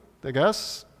money, I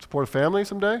guess, support a family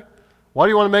someday. Why do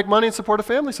you want to make money and support a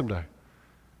family someday?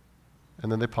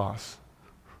 And then they pause.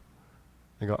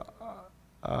 They go,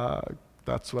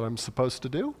 that's what I'm supposed to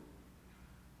do?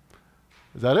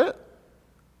 Is that it?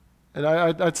 And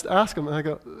I'd ask them, and I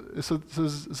go, so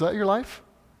is that your life?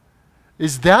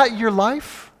 Is that your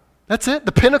life? That's it?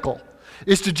 The pinnacle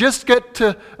is to just get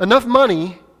to enough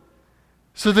money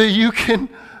so that you can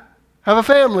have a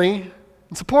family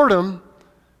and support them.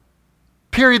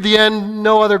 Period, the end,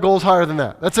 no other goals higher than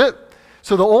that. That's it.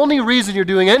 So the only reason you're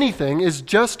doing anything is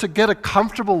just to get a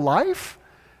comfortable life?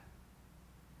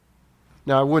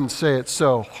 Now, I wouldn't say it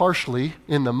so harshly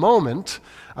in the moment.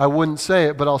 I wouldn't say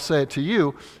it, but I'll say it to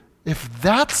you. If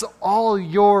that's all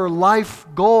your life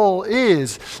goal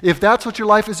is, if that's what your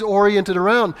life is oriented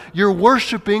around, you're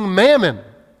worshiping mammon.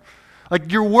 Like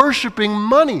you're worshiping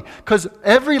money, because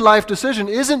every life decision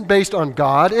isn't based on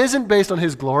God, isn't based on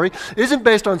His glory, isn't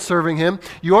based on serving Him.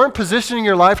 You aren't positioning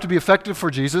your life to be effective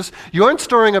for Jesus. You aren't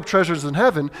storing up treasures in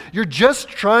heaven. You're just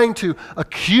trying to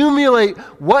accumulate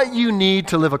what you need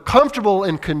to live a comfortable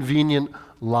and convenient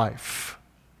life.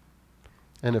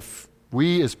 And if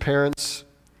we as parents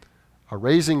are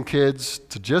raising kids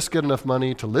to just get enough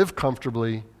money to live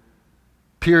comfortably,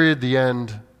 period, the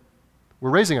end, we're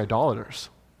raising idolaters.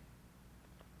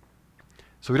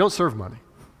 So we don't serve money.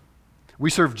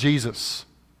 We serve Jesus.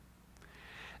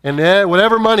 And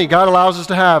whatever money God allows us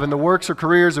to have in the works or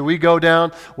careers that we go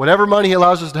down, whatever money He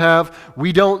allows us to have,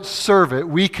 we don't serve it.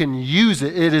 We can use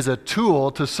it. It is a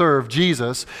tool to serve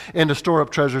Jesus and to store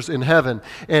up treasures in heaven.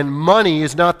 And money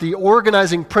is not the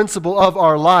organizing principle of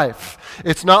our life.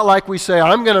 It's not like we say,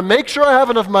 I'm going to make sure I have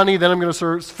enough money, then I'm going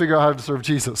to figure out how to serve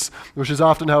Jesus, which is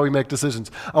often how we make decisions.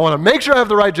 I want to make sure I have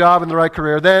the right job and the right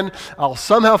career, then I'll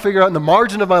somehow figure out in the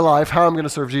margin of my life how I'm going to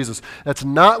serve Jesus. That's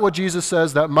not what Jesus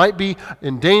says. That might be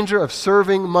in danger of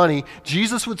serving money.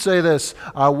 Jesus would say this,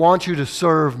 I want you to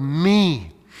serve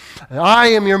me. I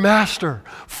am your master.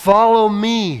 Follow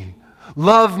me.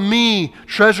 Love me,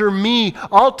 treasure me.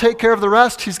 I'll take care of the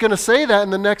rest. He's going to say that in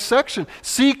the next section.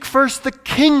 Seek first the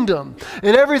kingdom,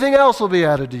 and everything else will be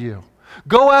added to you.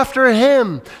 Go after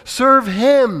Him. Serve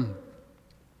Him.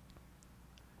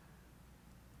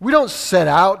 We don't set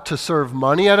out to serve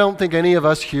money. I don't think any of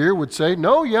us here would say,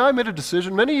 no, yeah, I made a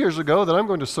decision many years ago that I'm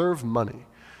going to serve money,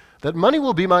 that money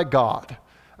will be my God.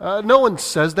 No one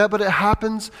says that, but it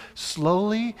happens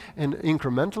slowly and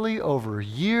incrementally over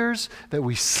years that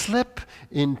we slip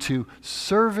into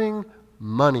serving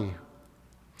money.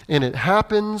 And it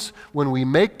happens when we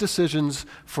make decisions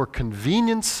for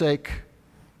convenience sake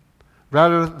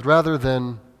rather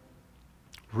than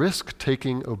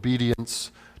risk-taking obedience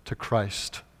to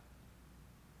Christ.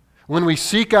 When we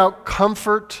seek out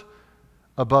comfort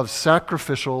above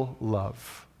sacrificial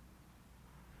love.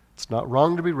 It's not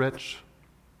wrong to be rich.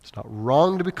 It's not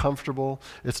wrong to be comfortable.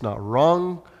 It's not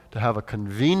wrong to have a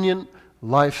convenient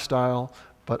lifestyle.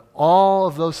 But all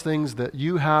of those things that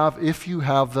you have, if you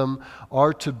have them,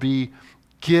 are to be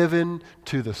given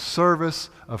to the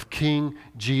service of King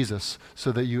Jesus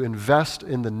so that you invest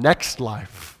in the next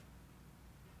life,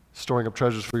 storing up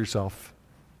treasures for yourself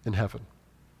in heaven.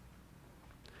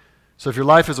 So if your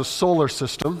life is a solar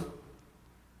system,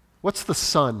 what's the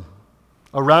sun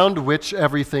around which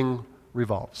everything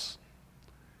revolves?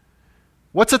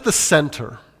 What's at the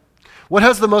center? What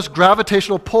has the most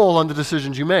gravitational pull on the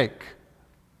decisions you make?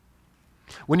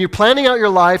 When you're planning out your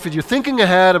life and you're thinking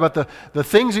ahead about the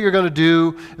things that you're going to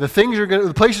do, the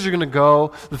places you're going to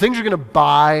go, the things you're going to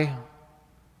buy,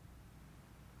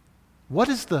 what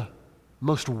is the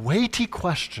most weighty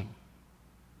question?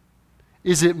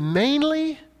 Is it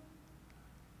mainly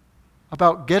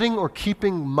about getting or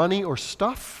keeping money or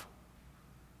stuff?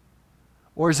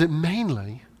 Or is it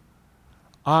mainly,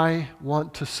 I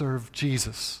want to serve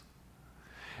Jesus.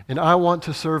 And I want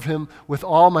to serve Him with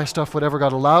all my stuff, whatever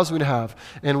God allows me to have,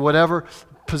 and whatever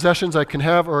possessions I can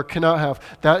have or cannot have.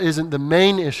 That isn't the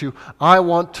main issue. I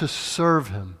want to serve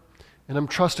Him. And I'm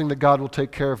trusting that God will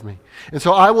take care of me. And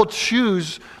so I will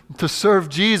choose to serve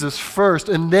Jesus first,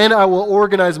 and then I will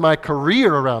organize my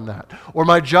career around that, or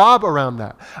my job around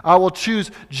that. I will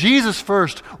choose Jesus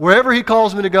first, wherever He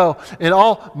calls me to go, and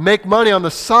I'll make money on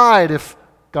the side if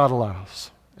God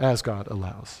allows, as God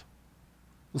allows.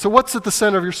 And so what's at the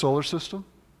center of your solar system?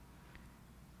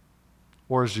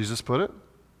 Or as Jesus put it,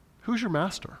 who's your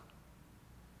master?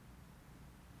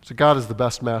 So God is the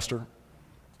best master.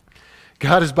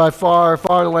 God is by far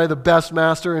and away the best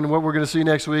master, and what we're going to see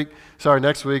next week, we're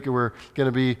going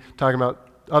to be talking about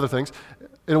other things.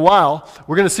 In a while,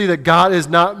 we're going to see that God is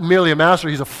not merely a master,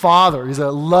 He's a father. He's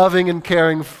a loving and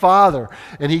caring father,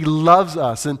 and He loves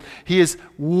us, and He is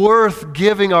worth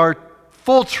giving our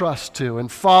full trust to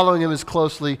and following Him as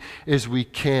closely as we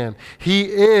can. He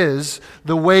is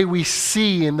the way we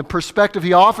see, and the perspective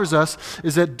He offers us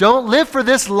is that don't live for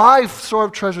this life, store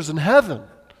up treasures in heaven.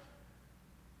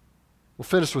 We'll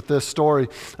finish with this story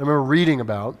I remember reading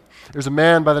about. There's a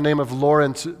man by the name of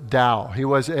Lawrence Dow. He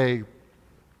was a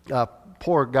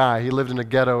poor guy. He lived in a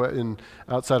ghetto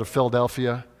outside of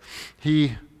Philadelphia.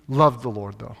 He loved the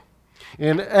Lord, though.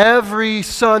 And every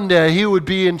Sunday, he would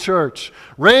be in church.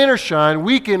 Rain or shine,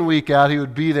 week in, week out, he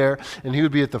would be there, and he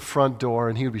would be at the front door,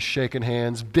 and he would be shaking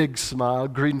hands, big smile,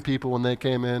 greeting people when they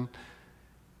came in.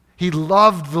 He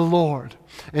loved the Lord,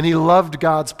 and he loved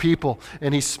God's people,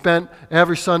 and he spent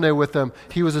every Sunday with them.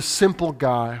 He was a simple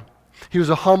guy. He was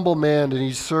a humble man, and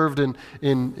he served in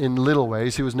little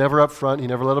ways. He was never up front. He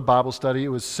never led a Bible study. It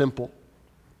was simple.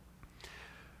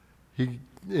 He,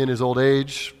 in his old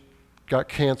age, got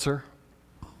cancer,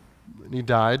 and he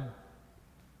died.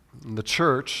 And the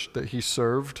church that he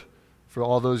served for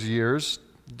all those years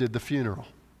did the funeral.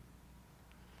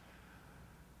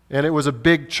 And it was a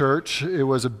big church. It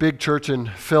was a big church in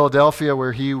Philadelphia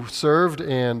where he served,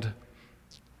 and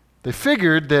they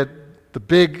figured that the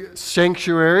big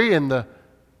sanctuary and the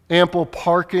ample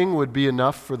parking would be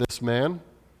enough for this man.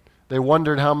 They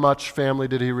wondered how much family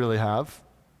did he really have.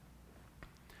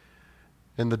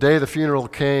 And the day the funeral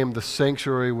came, the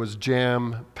sanctuary was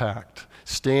jam-packed.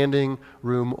 Standing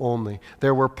room only.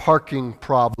 There were parking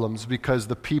problems because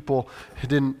the people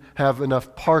didn't have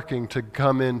enough parking to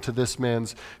come into this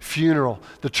man's funeral.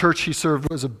 The church he served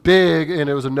was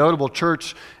a notable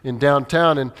church in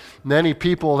downtown, and many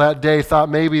people that day thought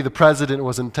maybe the president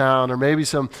was in town, or maybe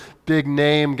some big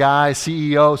name guy,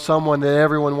 CEO, someone that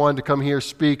everyone wanted to come here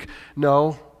speak.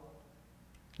 No,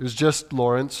 it was just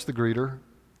Lawrence, the greeter,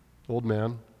 old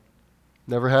man.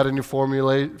 Never had any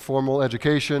formal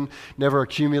education, never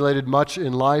accumulated much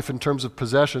in life in terms of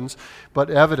possessions, but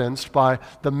evidenced by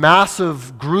the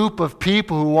massive group of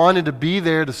people who wanted to be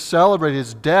there to celebrate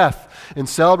his death and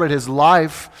celebrate his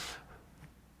life.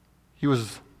 He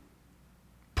was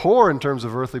poor in terms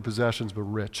of earthly possessions, but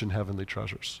rich in heavenly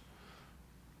treasures.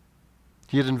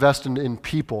 He had invested in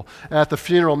people. At the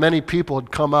funeral, many people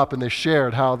had come up and they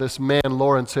shared how this man,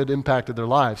 Lawrence, had impacted their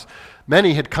lives.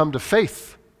 Many had come to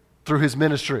faith through his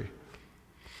ministry.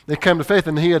 They came to faith,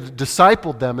 and he had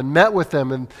discipled them and met with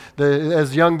them, and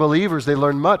as young believers, they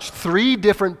learned much. 3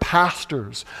 different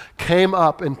pastors came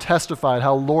up and testified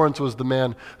how Lawrence was the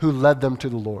man who led them to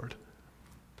the Lord.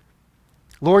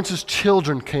 Lawrence's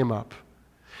children came up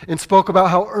and spoke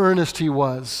about how earnest he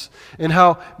was and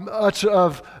how much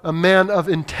of a man of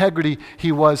integrity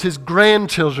he was. His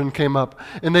grandchildren came up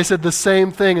and they said the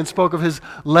same thing and spoke of his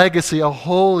legacy, a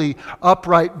holy,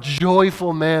 upright,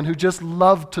 joyful man who just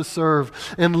loved to serve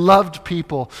and loved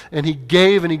people. And he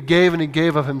gave and he gave and he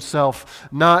gave of himself,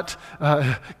 not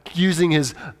using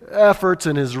his efforts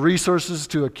and his resources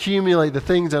to accumulate the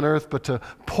things on earth, but to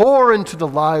pour into the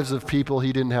lives of people.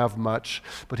 He didn't have much,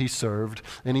 but he served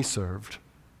and he served.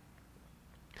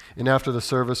 And after the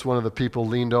service, one of the people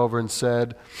leaned over and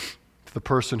said to the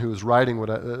person who was writing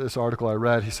this article I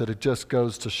read, he said, "It just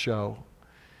goes to show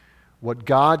what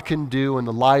God can do in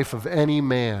the life of any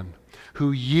man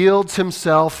who yields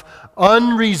himself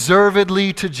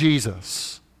unreservedly to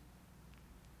Jesus."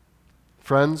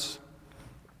 Friends,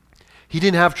 he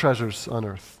didn't have treasures on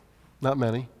earth, not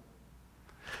many.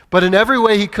 But in every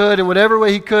way he could, in whatever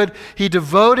way he could, he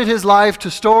devoted his life to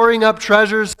storing up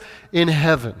treasures in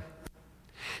heaven.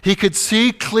 He could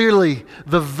see clearly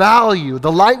the value.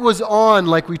 The light was on,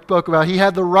 like we spoke about. He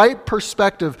had the right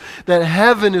perspective that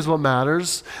heaven is what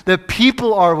matters, that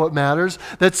people are what matters,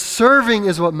 that serving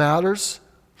is what matters.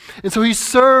 And so he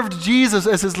served Jesus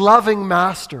as his loving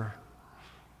master.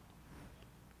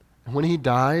 And when he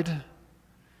died,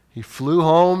 he flew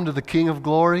home to the King of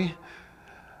Glory,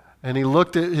 and he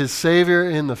looked at his Savior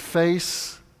in the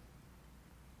face.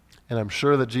 And I'm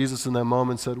sure that Jesus in that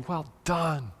moment said, "Well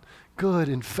done, good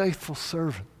and faithful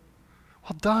servant.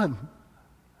 Well done."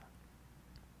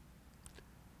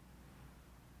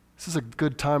 This is a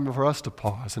good time for us to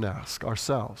pause and ask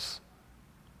ourselves,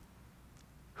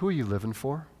 who are you living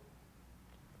for?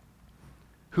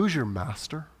 Who's your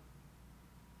master?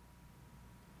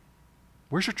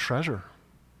 Where's your treasure?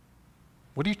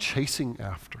 What are you chasing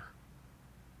after?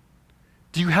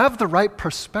 Do you have the right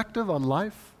perspective on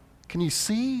life? Can you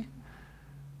see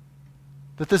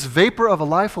that this vapor of a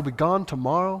life will be gone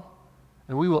tomorrow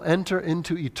and we will enter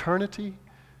into eternity?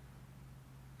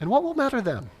 And what will matter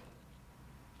then?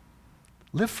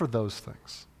 Live for those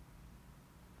things.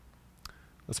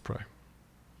 Let's pray.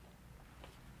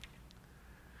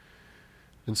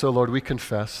 And so, Lord, we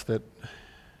confess that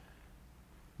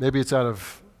maybe it's out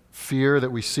of fear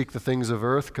that we seek the things of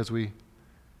earth because we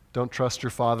don't trust your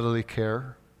fatherly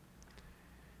care.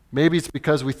 Maybe it's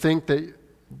because we think that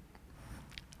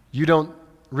you don't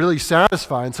really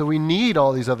satisfy, and so we need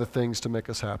all these other things to make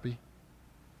us happy.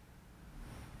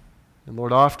 And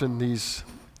Lord, often these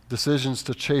decisions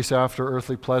to chase after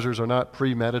earthly pleasures are not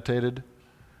premeditated.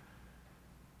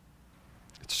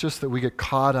 It's just that we get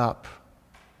caught up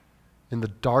in the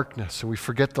darkness and we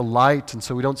forget the light, and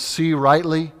so we don't see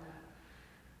rightly.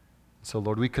 So,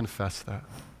 Lord, we confess that.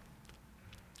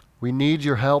 We need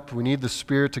your help. We need the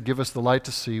Spirit to give us the light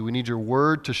to see. We need your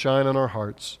word to shine on our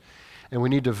hearts. And we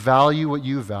need to value what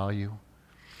you value.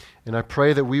 And I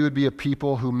pray that we would be a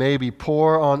people who may be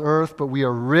poor on earth, but we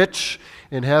are rich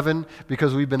in heaven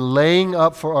because we've been laying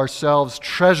up for ourselves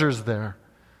treasures there.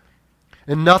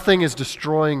 And nothing is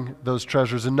destroying those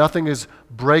treasures, and nothing is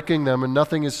breaking them, and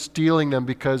nothing is stealing them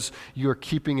because you are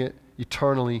keeping it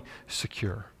eternally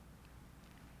secure.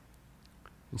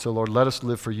 And so, Lord, let us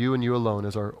live for you and you alone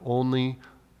as our only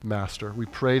master. We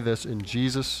pray this in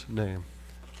Jesus' name.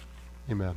 Amen.